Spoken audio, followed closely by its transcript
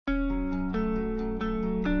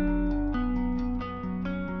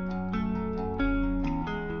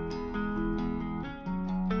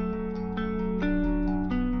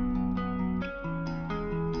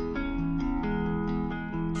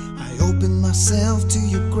open myself to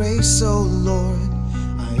your grace, oh Lord.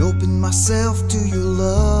 I open myself to your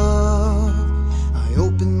love. I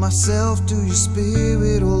open myself to your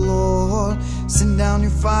spirit, oh Lord. Send down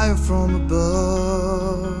your fire from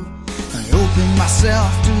above. I open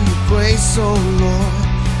myself to your grace, oh Lord.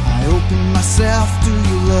 I open myself to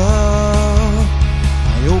your love.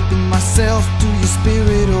 I open myself to your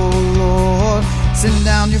spirit, oh Lord. Send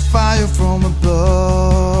down your fire from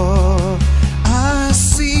above. I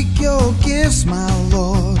seek your gifts, my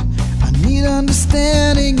Lord. I need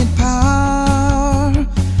understanding and power.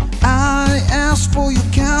 I ask for your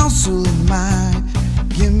counsel and might.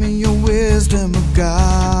 Give me your wisdom of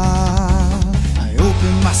God. I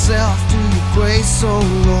open myself to your grace, oh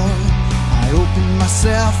Lord. I open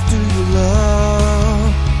myself to your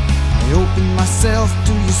love. I open myself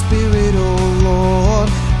to your spirit, oh Lord.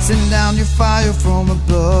 Send down your fire from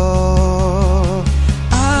above.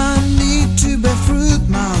 I need to bear fruit,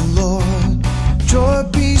 my Lord. Joy,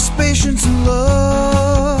 peace, patience, and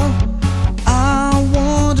love. I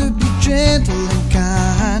want to be gentle and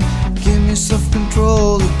kind. Give me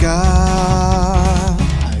self-control, oh God.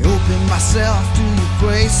 I open myself to your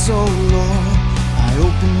grace, oh Lord. I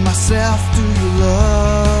open myself to your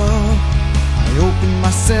love. I open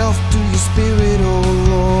myself to your spirit, oh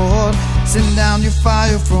Lord. Send down your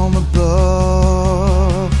fire from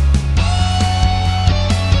above.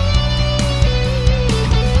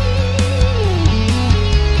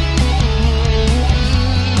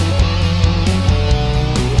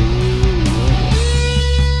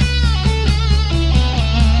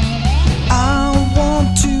 I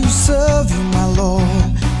want to serve you, my Lord,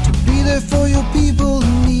 to be there for your people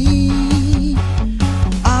in need.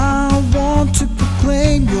 I want to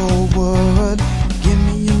proclaim your word. Give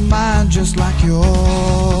me your mind just like yours.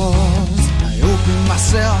 I open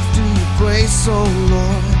myself to your grace, oh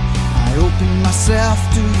Lord. I open myself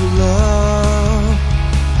to your love.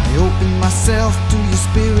 I open myself to your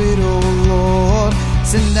spirit, oh Lord.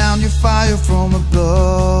 Send down your fire from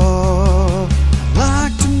above. I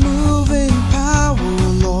like to move in power,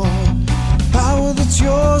 oh Lord. Power that's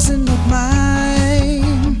yours and not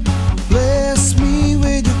mine. Bless me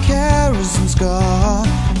with your charisms, God.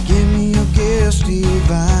 Give me your gifts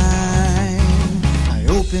divine. I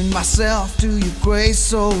open myself to your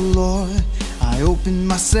grace, oh Lord. I open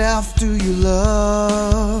myself to your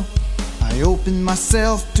love. I open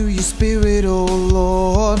myself to your spirit, oh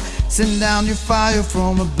Lord. Send down your fire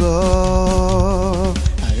from above.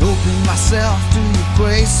 I open myself to your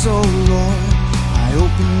grace, oh Lord. I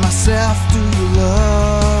open myself to your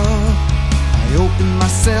love. I open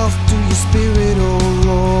myself to your spirit, oh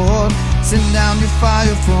Lord. Send down your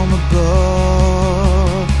fire from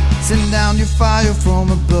above. Send down your fire from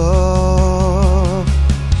above.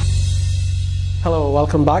 Hello,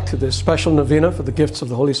 welcome back to this special novena for the gifts of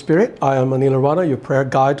the Holy Spirit. I am Aneel Aranha, your prayer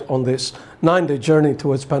guide on this 9-day journey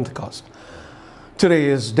towards Pentecost. Today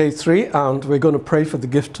is day 3 and we're going to pray for the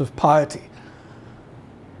gift of piety.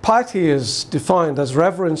 Piety is defined as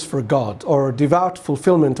reverence for God or devout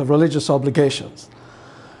fulfillment of religious obligations.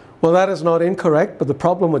 Well, that is not incorrect, but the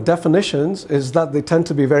problem with definitions is that they tend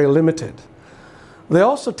to be very limited. They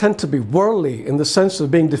also tend to be worldly in the sense of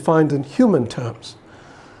being defined in human terms.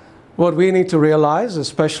 What we need to realize,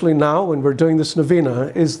 especially now when we're doing this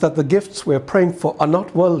novena, is that the gifts we're praying for are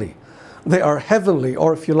not worldly. They are heavenly,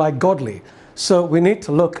 or if you like, godly. So we need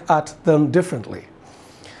to look at them differently.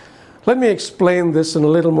 Let me explain this in a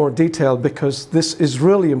little more detail because this is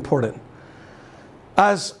really important.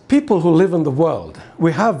 As people who live in the world,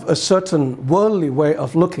 we have a certain worldly way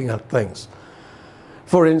of looking at things.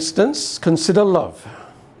 For instance, consider love.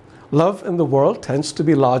 Love in the world tends to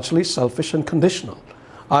be largely selfish and conditional.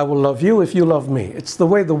 I will love you if you love me. It's the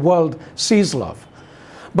way the world sees love.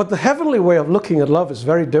 But the heavenly way of looking at love is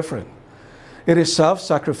very different. It is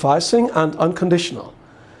self-sacrificing and unconditional.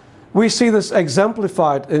 We see this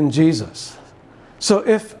exemplified in Jesus. So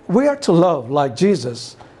if we are to love like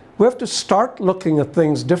Jesus, we have to start looking at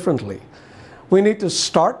things differently. We need to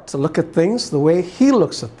start to look at things the way He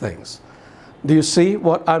looks at things. Do you see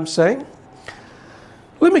what I'm saying?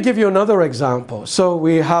 Let me give you another example so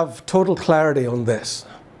we have total clarity on this.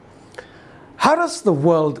 How does the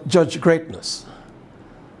world judge greatness?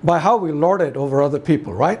 By how we lord it over other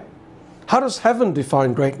people, right? How does heaven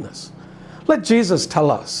define greatness? Let Jesus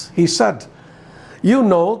tell us. He said, you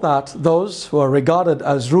know that those who are regarded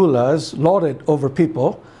as rulers lord it over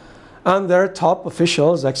people, and their top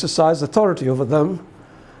officials exercise authority over them.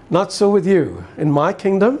 Not so with you. In my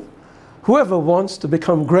kingdom, whoever wants to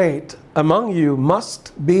become great among you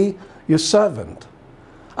must be your servant,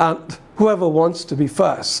 and whoever wants to be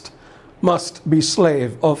first must be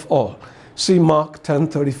slave of all. See Mark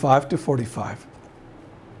 10:35 to 45.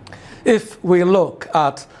 If we look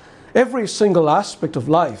at every single aspect of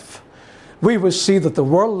life, we will see that the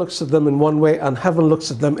world looks at them in one way and heaven looks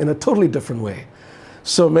at them in a totally different way.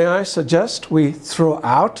 So may I suggest we throw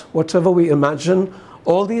out whatever we imagine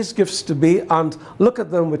all these gifts to be and look at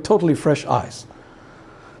them with totally fresh eyes.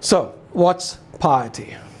 So, what's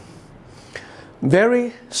piety?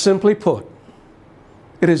 Very simply put,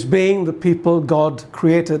 it is being the people God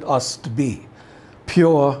created us to be,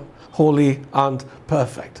 pure, holy, and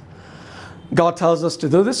perfect. God tells us to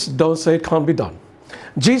do this, don't say it can't be done.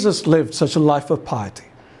 Jesus lived such a life of piety.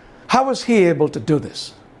 How was he able to do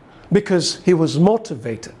this? Because he was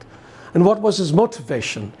motivated. And what was his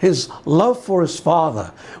motivation? His love for his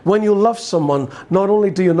Father. When you love someone, not only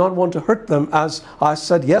do you not want to hurt them, as I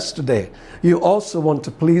said yesterday, you also want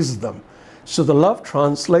to please them. So the love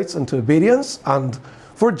translates into obedience, and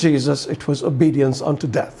for Jesus it was obedience unto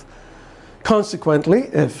death. Consequently,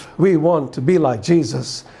 if we want to be like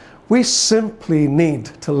Jesus, we simply need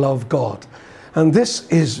to love God. And this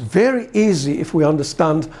is very easy if we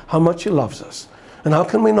understand how much he loves us. And how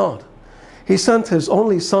can we not? He sent his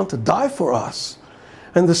only Son to die for us.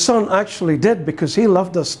 And the Son actually did because he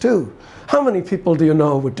loved us too. How many people do you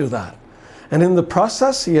know would do that? And in the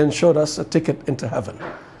process, he ensured us a ticket into heaven.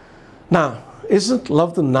 Now, isn't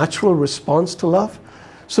love the natural response to love?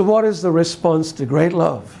 So what is the response to great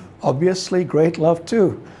love? Obviously, great love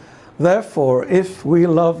too. Therefore, if we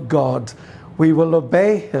love God, we will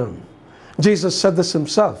obey him. Jesus said this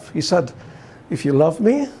himself. He said, if you love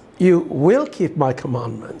me, you will keep my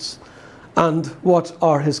commandments. And what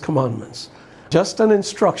are his commandments? Just an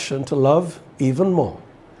instruction to love even more.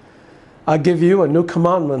 I give you a new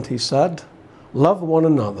commandment, he said, love one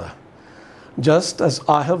another. Just as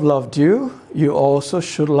I have loved you, you also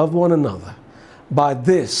should love one another. By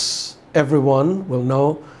this, everyone will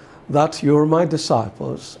know that you're my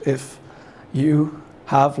disciples if you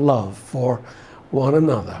have love for one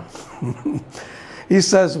another. He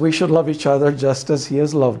says we should love each other just as he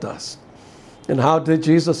has loved us. And how did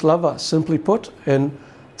Jesus love us? Simply put, in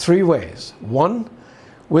three ways. One,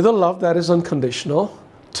 with a love that is unconditional.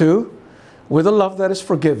 Two, with a love that is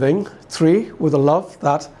forgiving. Three, with a love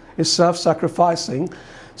that is self-sacrificing.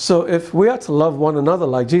 So if we are to love one another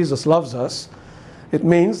like Jesus loves us, it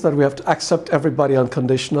means that we have to accept everybody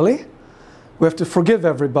unconditionally. We have to forgive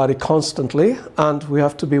everybody constantly, and we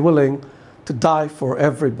have to be willing to die for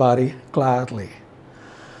everybody gladly.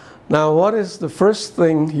 Now, what is the first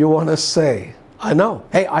thing you want to say? I know.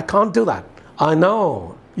 Hey, I can't do that. I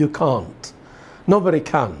know you can't. Nobody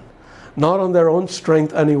can. Not on their own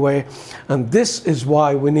strength anyway. And this is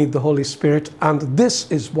why we need the Holy Spirit. And this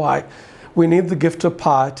is why we need the gift of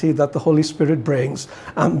piety that the Holy Spirit brings.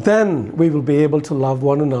 And then we will be able to love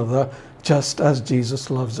one another just as Jesus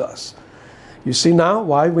loves us. You see now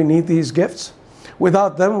why we need these gifts?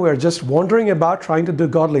 Without them, we're just wandering about trying to do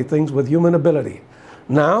godly things with human ability.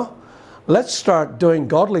 Now, let's start doing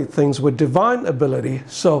godly things with divine ability.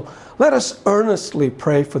 So let us earnestly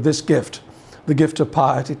pray for this gift, the gift of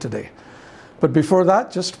piety today. But before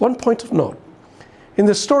that, just one point of note. In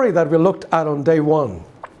the story that we looked at on day one,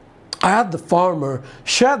 I had the farmer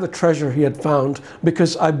share the treasure he had found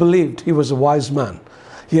because I believed he was a wise man.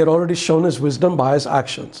 He had already shown his wisdom by his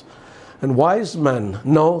actions. And wise men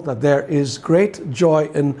know that there is great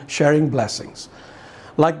joy in sharing blessings.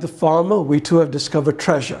 Like the farmer, we too have discovered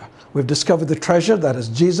treasure. We've discovered the treasure that is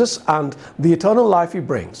Jesus and the eternal life he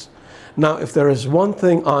brings. Now, if there is one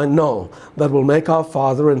thing I know that will make our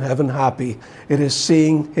Father in heaven happy, it is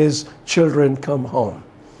seeing his children come home.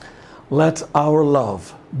 Let our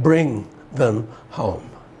love bring them home.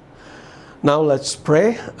 Now let's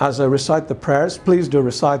pray. As I recite the prayers, please do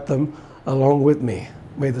recite them along with me.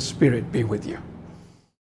 May the Spirit be with you.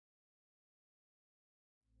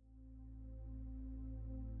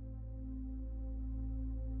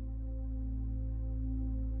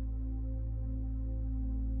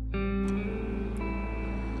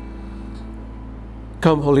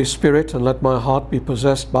 Come, Holy Spirit, and let my heart be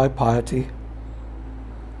possessed by piety,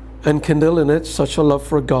 and kindle in it such a love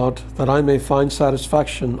for God that I may find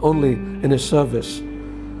satisfaction only in his service,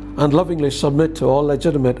 and lovingly submit to all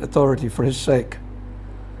legitimate authority for his sake.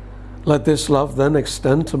 Let this love then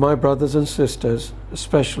extend to my brothers and sisters,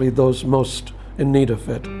 especially those most in need of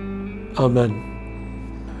it.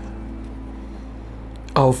 Amen.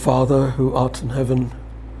 Our Father, who art in heaven,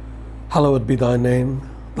 hallowed be thy name.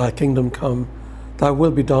 Thy kingdom come. Thy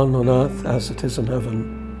will be done on earth as it is in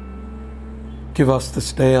heaven. Give us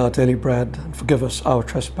this day our daily bread, and forgive us our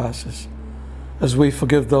trespasses, as we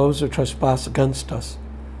forgive those who trespass against us.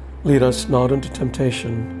 Lead us not into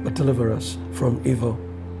temptation, but deliver us from evil.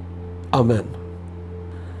 Amen.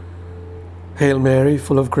 Hail Mary,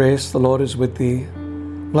 full of grace, the Lord is with thee.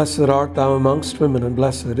 Blessed art thou amongst women, and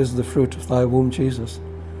blessed is the fruit of thy womb, Jesus.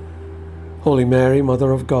 Holy Mary,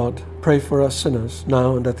 Mother of God, pray for us sinners,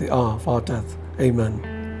 now and at the hour of our death. Amen.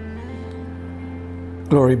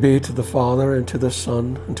 Glory be to the Father, and to the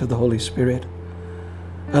Son, and to the Holy Spirit,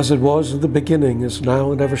 as it was in the beginning, is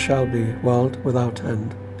now, and ever shall be, world without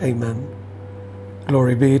end. Amen.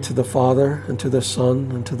 Glory be to the Father, and to the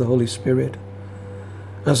Son, and to the Holy Spirit,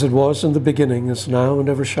 as it was in the beginning, is now, and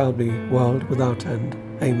ever shall be, world without end.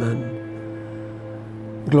 Amen.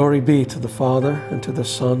 Glory be to the Father, and to the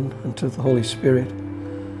Son, and to the Holy Spirit,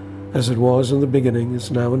 as it was in the beginning,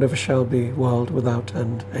 is now, and ever shall be, world without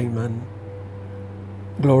end. Amen.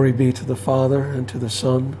 Glory be to the Father, and to the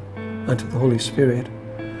Son, and to the Holy Spirit,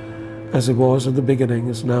 as it was in the beginning,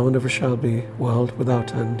 is now, and ever shall be, world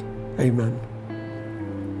without end. Amen.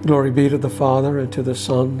 Glory be to the Father, and to the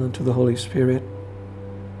Son, and to the Holy Spirit,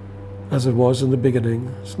 as it was in the beginning,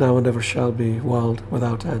 is now, and ever shall be, world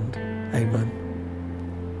without end. Amen.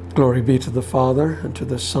 Glory be to the Father, and to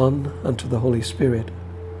the Son, and to the Holy Spirit,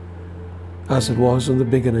 as it was in the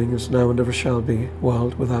beginning, is now, and ever shall be,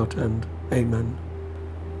 world without end. Amen.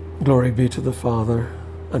 Glory be to the Father,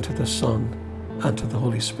 and to the Son, and to the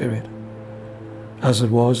Holy Spirit, as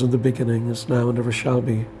it was in the beginning, is now, and ever shall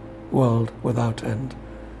be, world without end.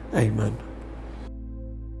 Amen.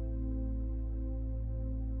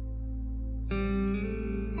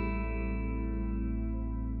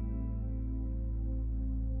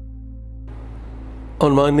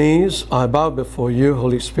 On my knees, I bow before you,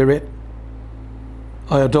 Holy Spirit.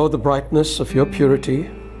 I adore the brightness of your purity,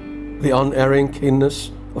 the unerring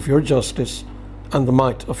keenness of your justice, and the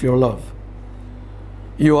might of your love.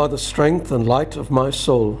 You are the strength and light of my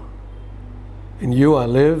soul. In you I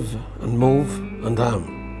live and move and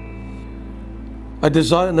am. I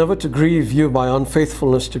desire never to grieve you by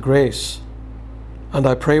unfaithfulness to grace, and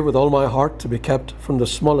I pray with all my heart to be kept from the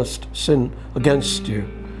smallest sin against you.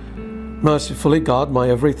 Mercifully guard my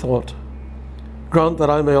every thought. Grant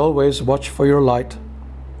that I may always watch for your light,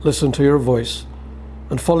 listen to your voice,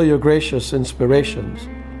 and follow your gracious inspirations.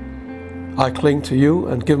 I cling to you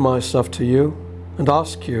and give myself to you, and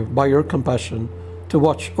ask you, by your compassion, to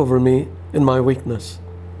watch over me in my weakness.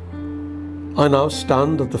 I now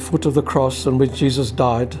stand at the foot of the cross on which Jesus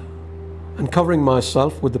died, and covering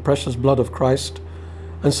myself with the precious blood of Christ,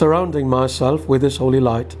 and surrounding myself with his holy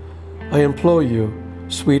light, I implore you,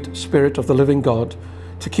 sweet Spirit of the living God,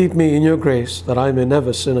 to keep me in your grace, that I may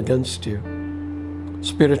never sin against you.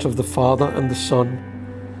 Spirit of the Father and the Son,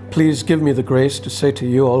 please give me the grace to say to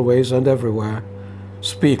you always and everywhere,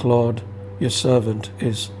 speak, Lord, your servant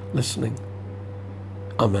is listening.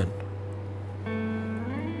 Amen.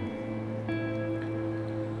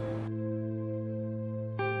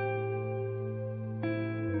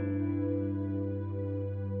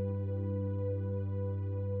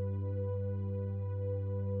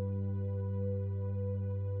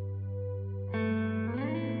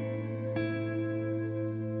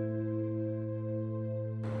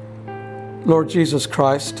 Lord Jesus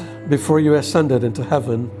Christ, before you ascended into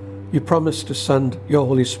heaven, you promised to send your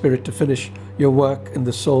Holy Spirit to finish your work in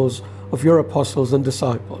the souls of your apostles and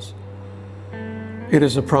disciples. It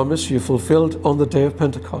is a promise you fulfilled on the day of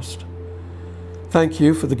Pentecost. Thank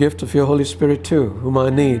you for the gift of your Holy Spirit too, whom I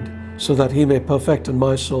need, so that he may perfect in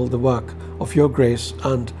my soul the work of your grace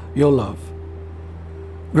and your love.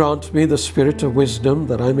 Grant me the spirit of wisdom,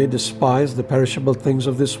 that I may despise the perishable things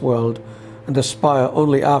of this world and aspire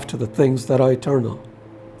only after the things that are eternal.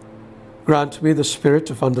 Grant me the spirit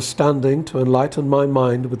of understanding, to enlighten my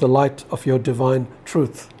mind with the light of your divine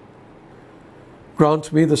truth.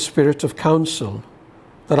 Grant me the spirit of counsel,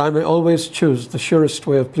 that I may always choose the surest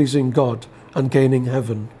way of pleasing God and gaining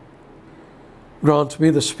heaven. Grant me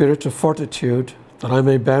the spirit of fortitude, that I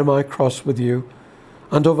may bear my cross with you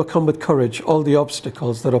and overcome with courage all the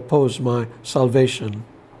obstacles that oppose my salvation.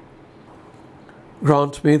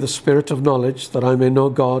 Grant me the spirit of knowledge, that I may know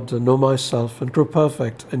God and know myself and grow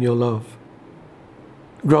perfect in your love.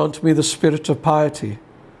 Grant me the spirit of piety,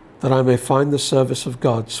 that I may find the service of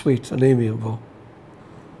God sweet and amiable.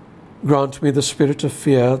 Grant me the spirit of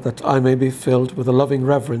fear, that I may be filled with a loving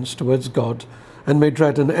reverence towards God and may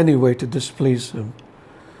dread in any way to displease him.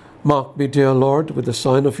 Mark me, dear Lord, with the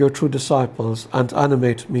sign of your true disciples, and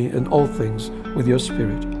animate me in all things with your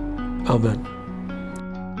Spirit. Amen.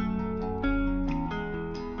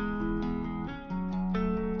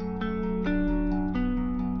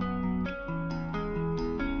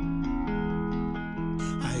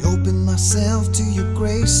 I open myself to your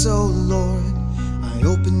grace, oh Lord. I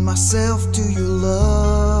open myself to your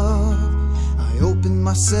love. I open open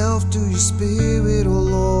myself to your spirit, oh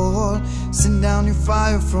Lord. Send down your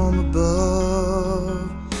fire from above.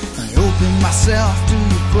 I open myself to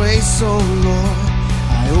your grace, oh Lord.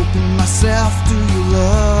 I open myself to your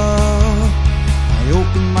love. I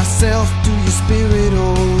open myself to your spirit,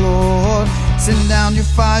 oh Lord. Send down your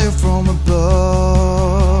fire from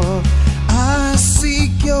above. I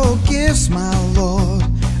seek your gifts, my Lord.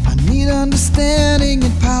 I need understanding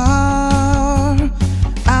and power.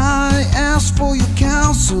 I ask for your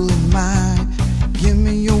counsel and might. Give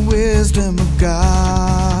me your wisdom of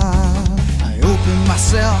God. I open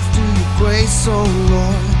myself to your grace, oh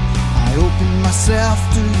Lord. I open myself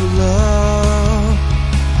to your love.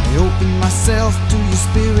 I open myself to your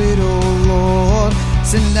spirit, oh Lord.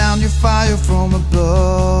 Send down your fire from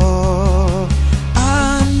above.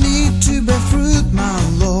 I need to bear fruit, my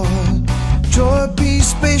Lord. Joy,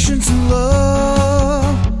 peace, patience, and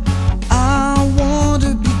love. I want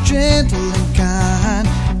to be gentle and kind.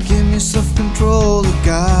 Give me self-control, oh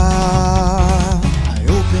God. I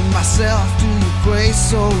open myself to your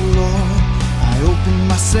grace, oh Lord. I open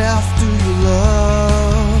myself to your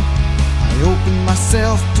love. I open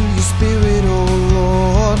myself to your spirit, oh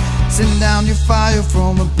Lord. Send down your fire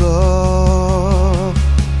from above.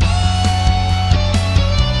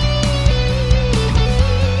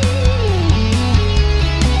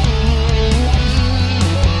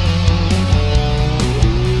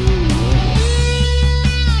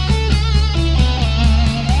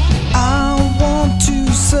 I want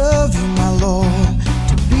to serve you, my Lord,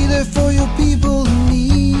 to be there for your people in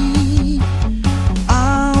need.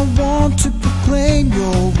 I want to proclaim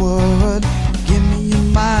your word. Give me your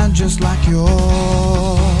mind just like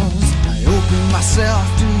yours. I open myself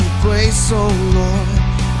to your grace, oh Lord.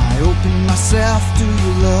 I open myself to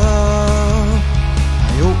your love.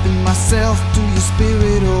 I open myself to your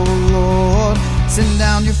spirit, oh Lord. Send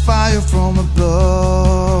down your fire from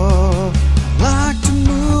above. I like to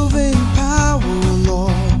move in power, oh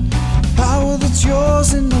Lord. Power that's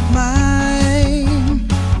yours and not mine.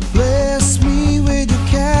 Bless me with your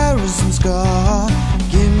charisms, God.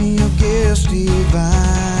 Give me your gifts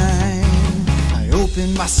divine. I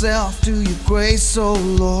open myself to your grace, oh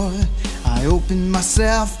Lord. I open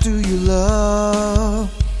myself to your love.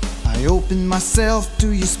 I open myself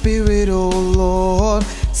to your spirit, oh Lord.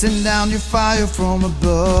 Send down your fire from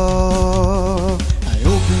above. I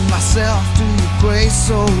open myself to your grace,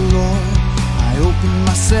 oh Lord. I open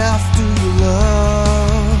myself to your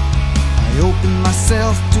love. I open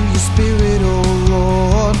myself to your spirit, oh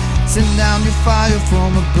Lord. Send down your fire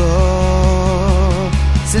from above.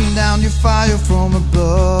 Send down your fire from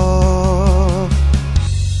above.